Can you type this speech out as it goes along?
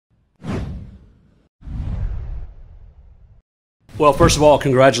Well, first of all,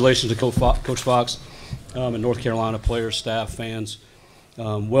 congratulations to Coach Fox and North Carolina players, staff, fans.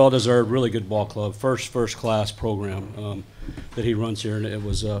 Well-deserved, really good ball club, first-class program that he runs here, and it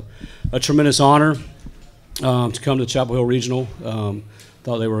was a tremendous honor to come to Chapel Hill Regional.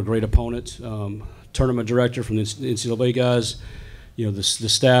 Thought they were a great opponent. Tournament director from the NCAA guys, you know, the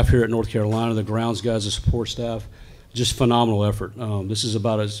staff here at North Carolina, the grounds guys, the support staff, just phenomenal effort. This is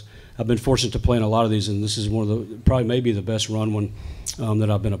about as I've been fortunate to play in a lot of these, and this is one of the probably maybe the best run one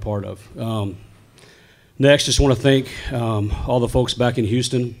that I've been a part of. Next, just want to thank all the folks back in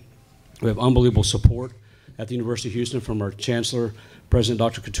Houston. We have unbelievable support at the University of Houston from our chancellor, President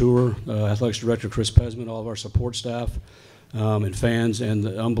Dr. Couture, athletics director Chris Pesman, all of our support staff and fans, and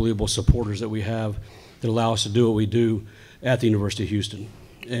the unbelievable supporters that we have that allow us to do what we do at the University of Houston.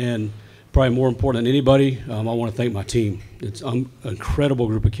 And probably more important than anybody, I want to thank my team. It's an incredible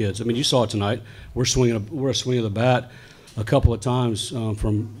group of kids. I mean, you saw it tonight. We're a swing of the bat a couple of times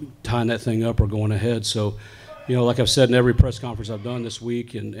from tying that thing up or going ahead. So, you know, like I've said in every press conference I've done this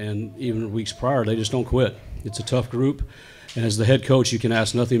week and even weeks prior, they just don't quit. It's a tough group. And as the head coach, you can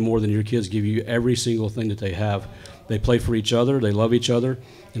ask nothing more than your kids give you every single thing that they have. They play for each other, they love each other,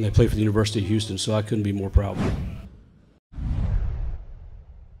 and they play for the University of Houston. So I couldn't be more proud of them.